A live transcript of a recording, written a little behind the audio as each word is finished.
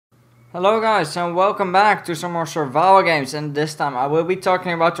Hello guys and welcome back to some more survival games, and this time I will be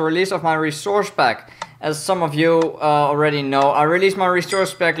talking about the release of my resource pack. As some of you already know, I released my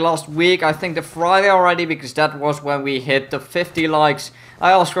resource pack last week, I think the Friday already, because that was when we hit the 50 likes.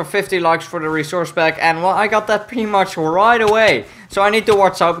 I asked for 50 likes for the resource pack, and well, I got that pretty much right away. So I need to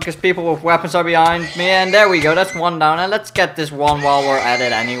watch out because people with weapons are behind me, and there we go, that's one down, and let's get this one while we're at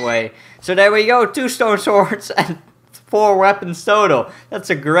it anyway. So there we go, 2 stone swords and 4 weapons total. That's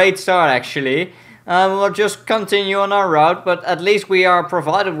a great start actually. We'll just continue on our route, but at least we are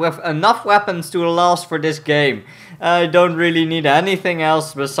provided with enough weapons to last for this game. I don't really need anything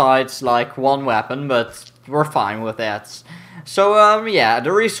else besides like one weapon, but we're fine with that. So yeah,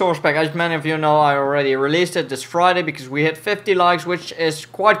 the resource pack, as many of you know, I already released it this Friday because we hit 50 likes, which is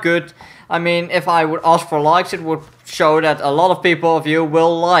quite good. I mean, if I would ask for likes, it would show that a lot of people of you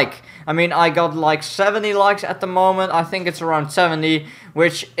will like. I mean, I got like 70 likes at the moment. I think it's around 70,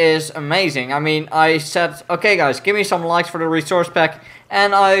 which is amazing. I mean, I said, okay guys, give me some likes for the resource pack,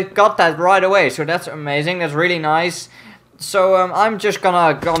 and I got that right away. So that's amazing. That's really nice. So I'm just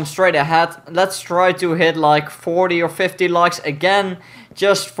gonna go straight ahead. Let's try to hit like 40 or 50 likes again,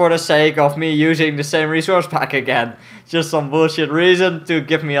 just for the sake of me using the same resource pack again. Just some bullshit reason to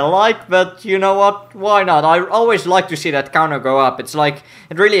give me a like, but you know what, why not? I always like to see that counter go up. It's like,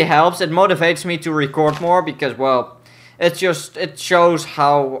 it really helps, it motivates me to record more because, well, it shows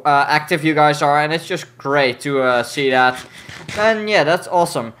how active you guys are, and it's just great to see that. And yeah, that's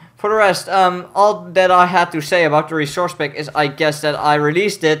awesome. For the rest, all that I had to say about the resource pack is, I guess, that I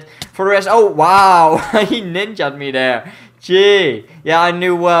released it. For the rest, oh wow, he ninja'd me there. Gee, yeah, I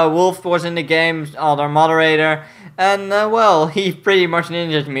knew Wolf was in the game, other moderator, and well, he pretty much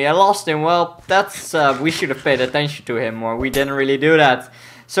ninja'd me. I lost him. Well, that's we should have paid attention to him more. We didn't really do that.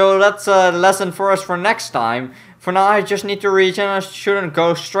 So that's a lesson for us for next time. For now, I just need to regen. I shouldn't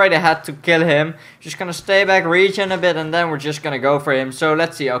go straight ahead to kill him. Just gonna stay back, regen a bit, and then we're just gonna go for him. So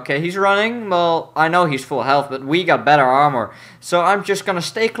let's see. Okay, he's running. Well, I know he's full health, but we got better armor. So I'm just gonna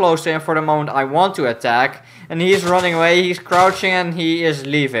stay close to him for the moment I want to attack. And he's running away. He's crouching and he is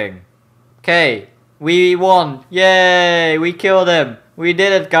leaving. Okay, we won. Yay, we killed him. We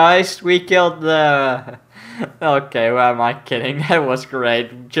did it, guys. We killed the... Okay, well, am I kidding? That was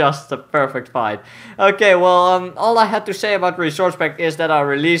great. Just a perfect fight. Okay, well, all I had to say about Resource Pack is that I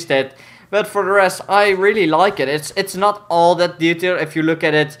released it. But for the rest, I really like it. It's not all that detailed if you look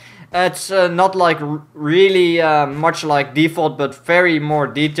at it. It's not like really much like default, but very more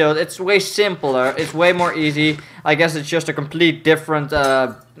detailed. It's way simpler. It's way more easy. I guess it's just a complete different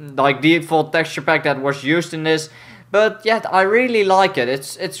like default texture pack that was used in this. But yeah, I really like it.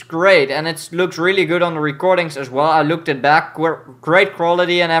 It's great, and it looks really good on the recordings as well. I looked it back, great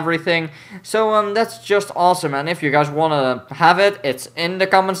quality and everything. So that's just awesome. And if you guys wanna have it, it's in the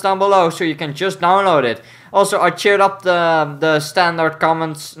comments down below, so you can just download it. Also, I cheered up the standard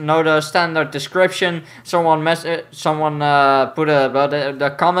comments, the standard description. Someone put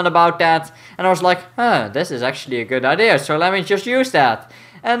the comment about that, and I was like, huh, this is actually a good idea. So let me just use that.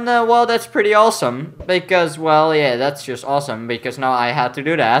 And, well, that's pretty awesome, because, well, yeah, that's just awesome, because now I had to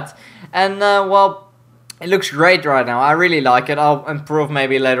do that. And, well, it looks great right now. I really like it. I'll improve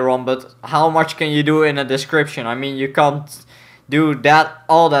maybe later on, but how much can you do in a description? I mean, you can't do that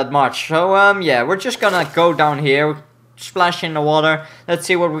all that much. So, yeah, we're just gonna go down here, splash in the water. Let's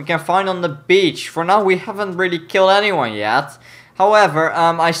see what we can find on the beach. For now, we haven't really killed anyone yet. However,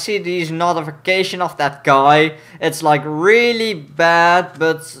 I see these notification of that guy. It's like really bad,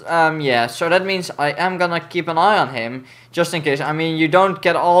 but yeah, so that means I am gonna keep an eye on him, just in case. I mean, you don't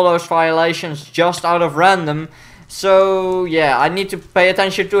get all those violations just out of random. So yeah, I need to pay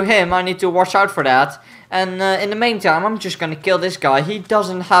attention to him. I need to watch out for that. And in the meantime, I'm just gonna kill this guy. He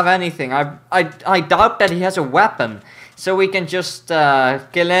doesn't have anything. I doubt that he has a weapon. So we can just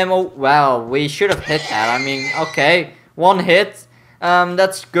kill him. Oh, well, we should have hit that. I mean, okay, one hit.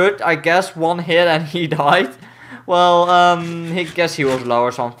 That's good, I guess. One hit and he died. Well, I guess he was low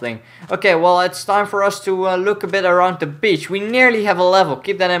or something. Okay, well, it's time for us to look a bit around the beach. We nearly have a level.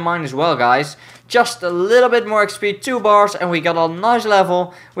 Keep that in mind as well, guys. Just a little bit more XP, 2 bars, and we got a nice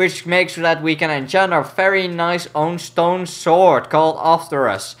level, which makes so that we can enchant our very nice own stone sword called After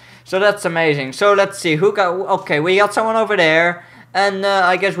Us. So that's amazing. So let's see, who got... Okay, we got someone over there, and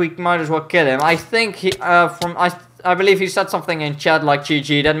I guess we might as well kill him. I think he, I believe he said something in chat like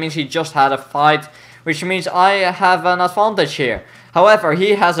GG. That means he just had a fight, which means I have an advantage here. However,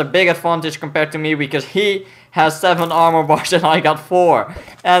 he has a big advantage compared to me because he has 7 armor bars and I got 4.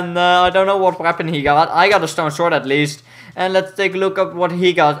 And I don't know what weapon he got. I got a stone sword at least. And let's take a look at what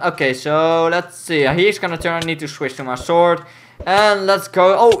he got. Okay, so let's see. He's gonna turn. I need to switch to my sword. And let's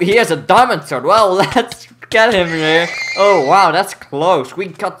go. Oh, he has a diamond sword. Well, let's get him here. Oh, wow, that's close. We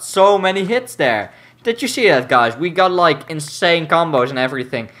got so many hits there. Did you see that, guys? We got like insane combos and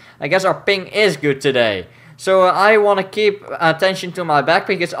everything. I guess our ping is good today. So I want to keep attention to my back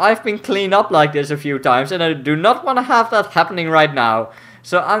because I've been cleaned up like this a few times. And I do not want to have that happening right now.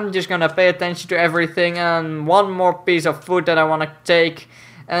 So I'm just going to pay attention to everything. And one more piece of food that I want to take.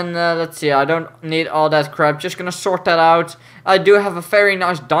 And let's see, I don't need all that crap. Just gonna sort that out. I do have a very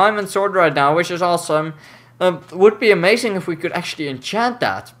nice diamond sword right now, which is awesome. Would be amazing if we could actually enchant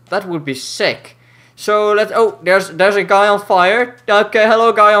that. That would be sick. So let's. Oh, there's a guy on fire. Okay,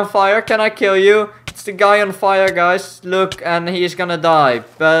 hello, guy on fire. Can I kill you? It's the guy on fire, guys. Look, and he's gonna die.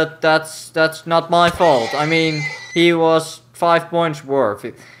 But that's not my fault. I mean, he was 5 points worth.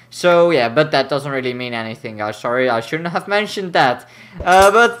 So yeah, but that doesn't really mean anything, guys. Sorry, I shouldn't have mentioned that.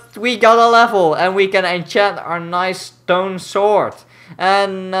 But we got a level and we can enchant our nice stone sword.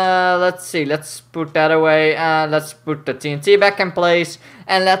 And let's see, let's put that away. Let's put the TNT back in place.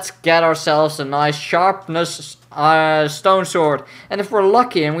 And let's get ourselves a nice sharpness stone sword. And if we're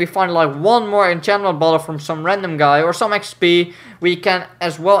lucky and we find like one more enchantment bottle from some random guy or some XP, we can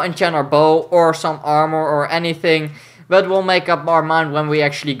as well enchant our bow or some armor or anything. But we'll make up our mind when we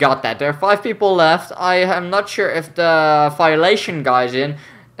actually got that. There are 5 people left. I am not sure if the violation guy's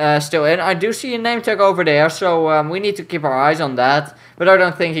still in. I do see a name tag over there, so we need to keep our eyes on that. But I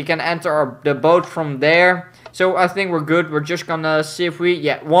don't think he can enter the boat from there. So I think we're good. We're just gonna see if we...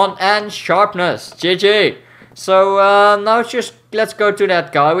 Yeah, 1 and sharpness. GG. So now let's go to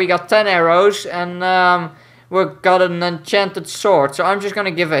that guy. We got 10 arrows and we've got an enchanted sword. So I'm just gonna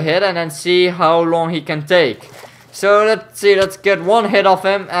give a hit and then see how long he can take. So let's see, let's get 1 hit off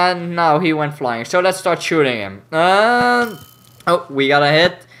him, and now he went flying. So let's start shooting him. Oh, we got a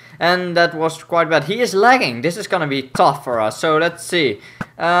hit, and that was quite bad. He is lagging. This is gonna be tough for us. So let's see.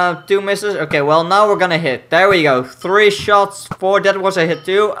 2 misses. Okay, well now we're gonna hit. There we go. 3 shots, 4. That was a hit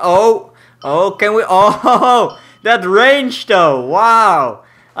too. Oh, can we? Oh, that range though. Wow.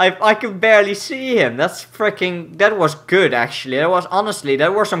 I could barely see him. That was good actually.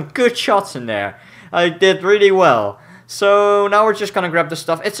 There were some good shots in there. I did really well. So now we're just gonna grab the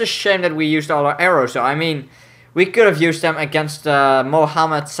stuff. It's a shame that we used all our arrows though. I mean, we could have used them against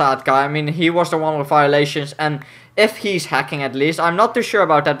Mohammed Saad guy. I mean, he was the one with violations. And if he's hacking at least, I'm not too sure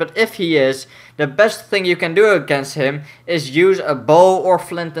about that. But if he is, the best thing you can do against him is use a bow or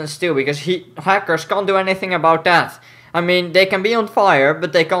flint and steel. Because hackers can't do anything about that. I mean, they can be on fire,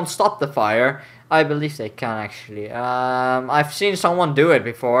 but they can't stop the fire. I believe they can actually. I've seen someone do it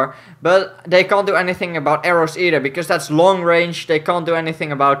before. But they can't do anything about arrows either. Because that's long range. They can't do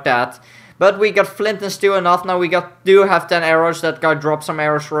anything about that. But we got flint and steel enough. Now we do have 10 arrows. That guy dropped some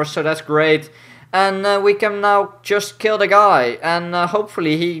arrows for us. So that's great. And we can now just kill the guy. And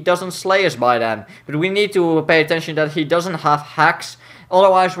hopefully he doesn't slay us by then. But we need to pay attention that he doesn't have hacks.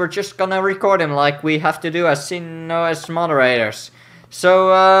 Otherwise we're just gonna record him like we have to do as moderators. So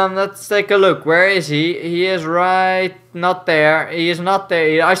let's take a look. Where is he? He is right not there. He is not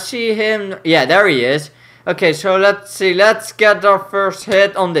there. I see him. Yeah, there he is. Okay, so let's see. Let's get our first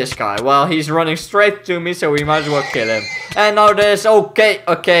hit on this guy. Well, he's running straight to me, so we might as well kill him. And now this. Okay,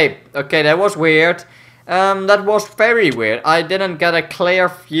 that was weird. That was very weird. I didn't get a clear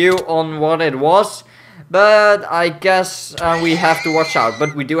view on what it was. But I guess we have to watch out.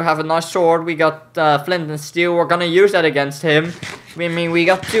 But we do have a nice sword. We got flint and steel. We're gonna use that against him. I mean, we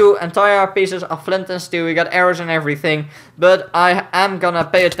got 2 entire pieces of flint and steel. We got arrows and everything. But I am gonna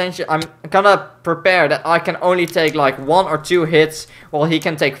pay attention. I'm gonna prepare that I can only take like 1 or 2 hits. While he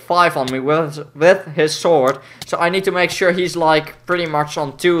can take 5 on me with his sword. So I need to make sure he's like pretty much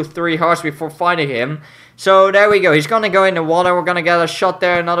on 2-3 hearts before fighting him. So there we go. He's gonna go in the water. We're gonna get a shot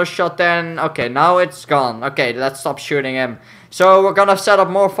there, another shot there, and okay, now it's gone. Okay, let's stop shooting him. So we're gonna set up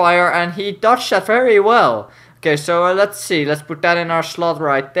more fire, and he dodged that very well. Okay, so let's see. Let's put that in our slot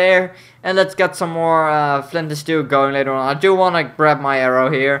right there, and let's get some more flint and steel going later on. I do want to grab my arrow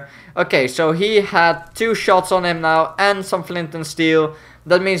here. Okay, so he had 2 shots on him now, and some flint and steel.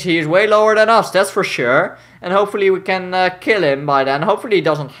 That means he is way lower than us, that's for sure. And hopefully we can kill him by then. Hopefully he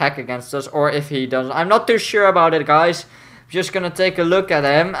doesn't hack against us, or if he doesn't. I'm not too sure about it, guys. Just gonna take a look at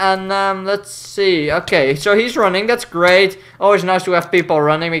him, and let's see. Okay, so he's running, that's great. Always nice to have people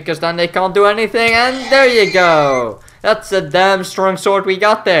running, because then they can't do anything. And there you go. That's a damn strong sword we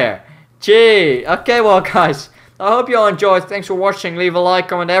got there. Gee. Okay, well, guys. I hope you all enjoyed. Thanks for watching. Leave a like,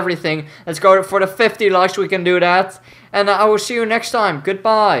 comment, everything. Let's go for the 50 likes. We can do that. And I will see you next time.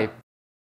 Goodbye.